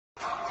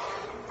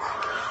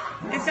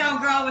This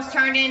old girl was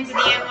turned into the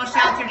animal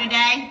shelter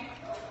today.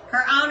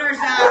 Her owners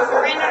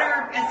surrendered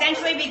her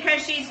essentially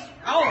because she's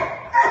old.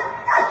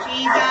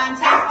 She's 10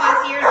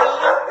 plus years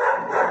old.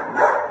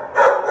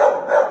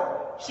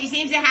 She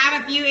seems to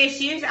have a few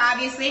issues,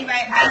 obviously, but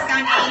based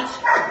on age.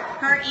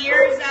 Her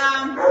ears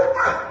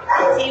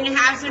seem to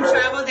have some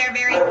trouble. They're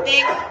very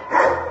thick.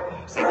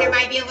 Looks like there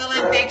might be a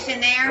little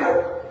infection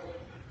there.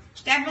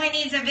 She definitely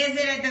needs a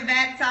visit at the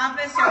vet's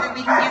office so that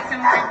we can get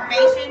some more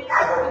information.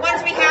 But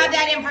once we have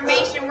that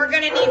information, we're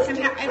going to need some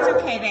help. It's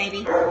okay,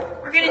 baby.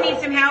 We're going to need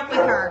some help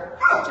with her.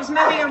 Just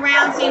moving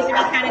around seems to be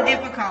kind of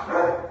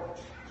difficult.